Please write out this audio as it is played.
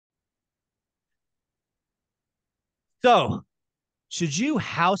So, should you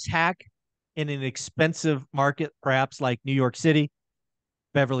house hack in an expensive market, perhaps like New York City,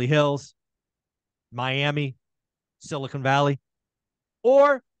 Beverly Hills, Miami, Silicon Valley,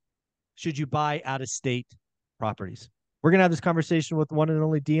 or should you buy out of state properties? We're gonna have this conversation with one and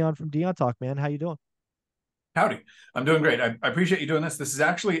only Dion from Dion Talk, man. How you doing? Howdy. I'm doing great. I appreciate you doing this. This is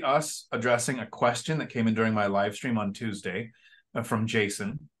actually us addressing a question that came in during my live stream on Tuesday from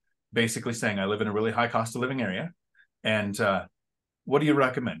Jason, basically saying, I live in a really high cost of living area. And what do you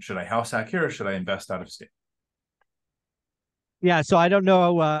recommend? Should I house hack here or should I invest out of state? Yeah, so I don't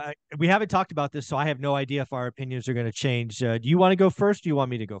know. We haven't talked about this, so I have no idea if our opinions are going to change. Do you want to go first? Do you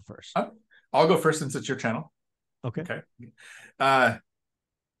want me to go first? Uh, I'll go first since it's your channel. Okay. Okay. Uh,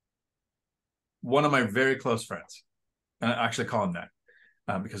 One of my very close friends, and I actually call him that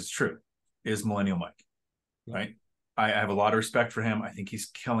because it's true, is Millennial Mike, right? I have a lot of respect for him. I think he's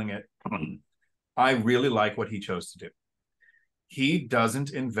killing it. I really like what he chose to do. He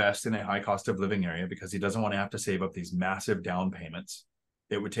doesn't invest in a high cost of living area because he doesn't want to have to save up these massive down payments.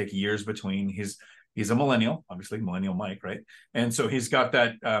 It would take years between. He's a millennial, obviously, Millennial Mike, right? And so he's got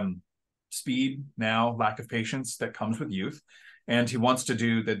that speed now, lack of patience that comes with youth. And he wants to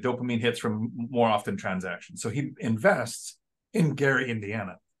do the dopamine hits from more often transactions. So he invests in Gary,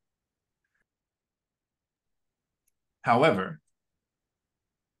 Indiana. However,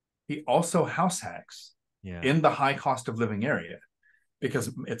 he also house hacks Yeah. in the high cost of living area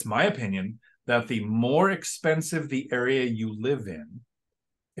because it's my opinion that the more expensive the area you live in,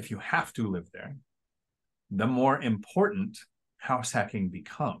 if you have to live there, the more important house hacking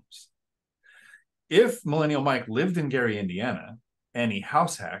becomes. If Millennial Mike lived in Gary, Indiana, and he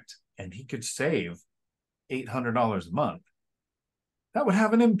house hacked and he could save $800 a month, that would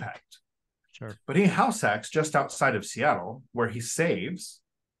have an impact. Sure. But he house hacks just outside of Seattle, where he saves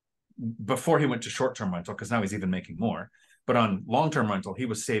before he went to short-term rental, because now he's even making more. But on long-term rental, he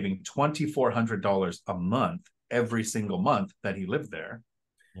was saving $2,400 a month every single month that he lived there.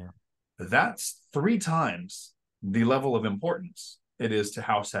 Yeah. That's 3 times the level of importance it is to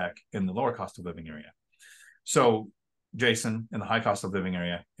house hack in the lower cost of living area. So Jason, in the high cost of living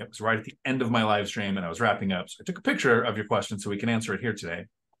area, it was right at the end of my live stream and I was wrapping up. So I took a picture of your question so we can answer it here today.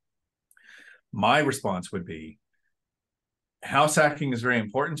 My response would be, house hacking is very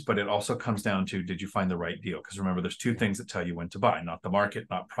important, but it also comes down to, did you find the right deal? Because remember, there's 2 things that tell you when to buy, not the market,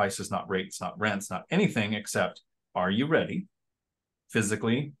 not prices, not rates, not rents, not anything except, are you ready?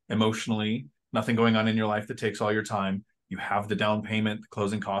 Physically, emotionally, nothing going on in your life that takes all your time. You have the down payment, the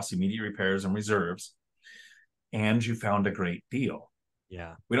closing costs, immediate repairs, and reserves, and you found a great deal.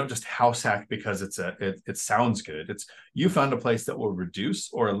 Yeah. We don't just house hack because it sounds good. It's you found a place that will reduce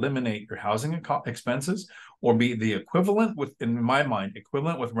or eliminate your housing expenses or be the equivalent with, in my mind,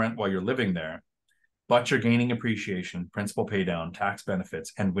 equivalent with rent while you're living there, but you're gaining appreciation, principal pay down, tax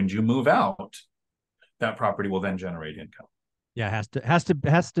benefits. And when you move out, that property will then generate income. Yeah, has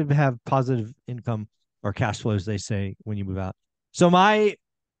to have positive income or cash flows, they say, when you move out. So my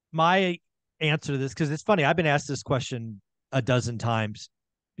answer to this, because it's funny, I've been asked this question a dozen times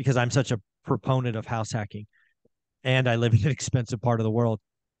because I'm such a proponent of house hacking and I live in an expensive part of the world.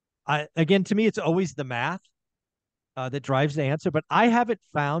 Again, to me, it's always the math that drives the answer, but I haven't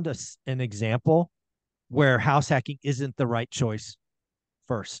found an example where house hacking isn't the right choice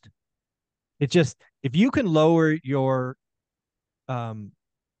first. It just, if you can lower your um,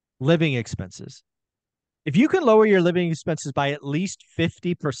 living expenses, if you can lower your living expenses by at least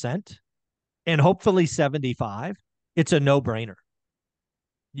 50% and hopefully 75, it's a no-brainer.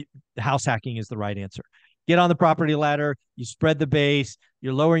 House hacking is the right answer. Get on the property ladder, you spread the base,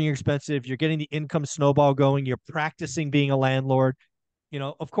 you're lowering your expenses, you're getting the income snowball going, you're practicing being a landlord.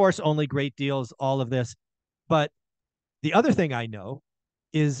 Of course, only great deals, all of this. But the other thing I know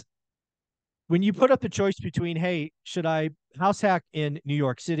is when you put up the choice between, hey, should I house hack in New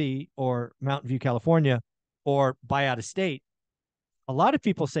York City or Mountain View, California, or buy out of state? A lot of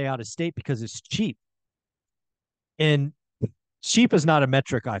people say out of state because it's cheap. And cheap is not a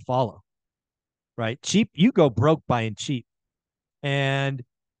metric I follow, right? Cheap, you go broke buying cheap. And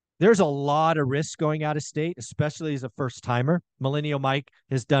there's a lot of risk going out of state, especially as a first timer. Millennial Mike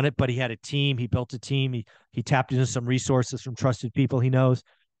has done it, but he had a team. He built a team. He tapped into some resources from trusted people he knows.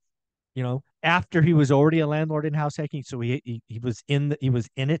 After he was already a landlord in house hacking, so he was in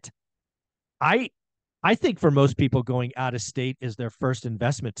it. I think for most people, going out of state is their first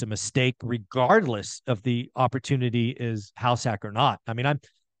investment to mistake, regardless of the opportunity is house hack or not. I mean,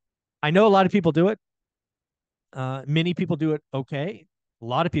 I know a lot of people do it. Many people do it okay. A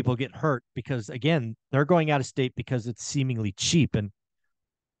lot of people get hurt because, again, they're going out of state because it's seemingly cheap, and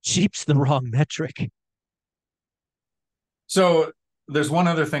cheap's the wrong metric. So there's one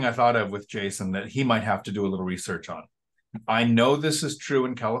other thing I thought of with Jason that he might have to do a little research on. I know this is true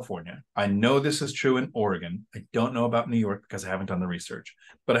in California. I know this is true in Oregon. I don't know about New York because I haven't done the research,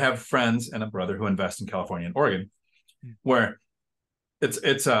 but I have friends and a brother who invest in California and Oregon, where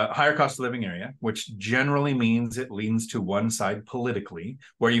it's a higher cost of living area, which generally means it leans to one side politically,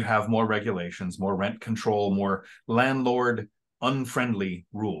 where you have more regulations, more rent control, more landlord unfriendly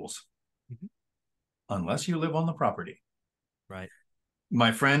rules, unless you live on the property. Right.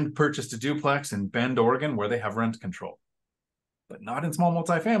 My friend purchased a duplex in Bend, Oregon, where they have rent control, but not in small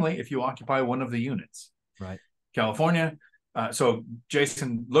multifamily if you occupy one of the units. Right. California. So,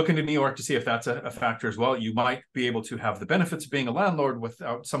 Jason, look into New York to see if that's a factor as well. You might be able to have the benefits of being a landlord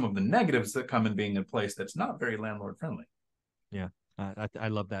without some of the negatives that come in being in a place that's not very landlord friendly. Yeah, I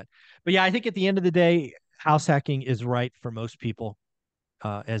love that. But yeah, I think at the end of the day, house hacking is right for most people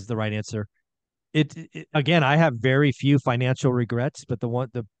as the right answer. It again, I have very few financial regrets, but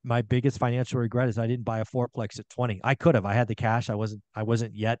my biggest financial regret is I didn't buy a fourplex at 20. I could have. I had the cash. I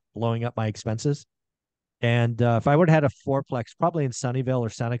wasn't yet blowing up my expenses. And if I would have had a fourplex, probably in Sunnyvale or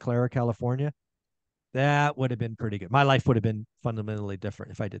Santa Clara, California, that would have been pretty good. My life would have been fundamentally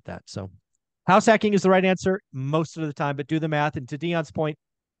different if I did that. So house hacking is the right answer most of the time, but do the math. And to Dion's point,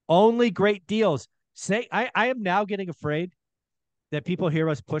 only great deals. Say, I am now getting afraid that people hear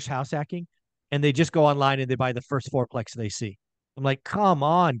us push house hacking and they just go online and they buy the first fourplex they see. I'm like, come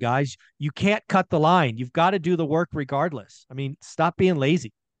on, guys. You can't cut the line. You've got to do the work regardless. I mean, stop being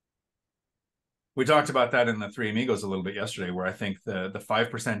lazy. We talked about that in the Three Amigos a little bit yesterday, where I think the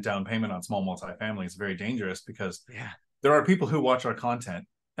 5% down payment on small multifamily is very dangerous because there are people who watch our content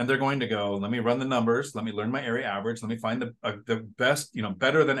and they're going to go, let me run the numbers, let me learn my area average, let me find the best,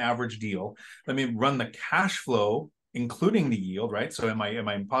 better than average deal. Let me run the cash flow, including the yield, right? So am I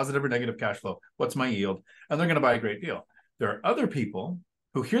in positive or negative cash flow? What's my yield? And they're going to buy a great deal. There are other people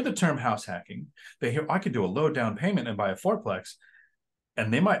who hear the term house hacking. They hear, I could do a low down payment and buy a fourplex,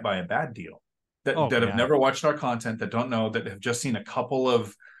 and they might buy a bad deal. That have never watched our content, that don't know, that have just seen a couple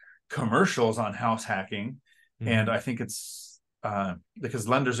of commercials on house hacking. And I think it's because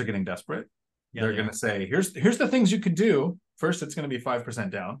lenders are getting desperate. They're going to say, here's the things you could do. First, it's going to be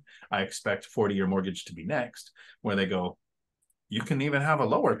 5% down. I expect 40-year mortgage to be next, where they go, you can even have a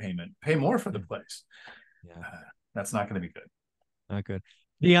lower payment, pay more for the place. That's not going to be good. Not good.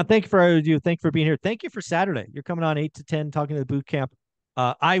 Dion, thank you for being here. Thank you for Saturday. You're coming on 8 to 10, talking to the boot camp.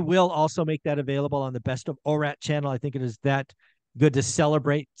 I will also make that available on the Best of ORAT channel. I think it is that good to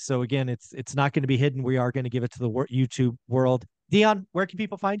celebrate. So again, it's not going to be hidden. We are going to give it to the YouTube world. Dion, where can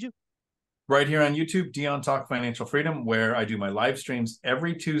people find you? Right here on YouTube, Dion Talk Financial Freedom, where I do my live streams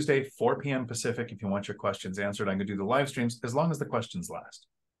every Tuesday, 4 p.m. Pacific. If you want your questions answered, I'm going to do the live streams as long as the questions last.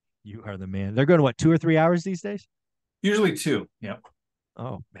 You are the man. They're going to what, 2 or 3 hours these days? Usually 2. Yep.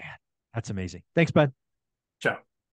 Oh man, that's amazing. Thanks, bud. Ciao.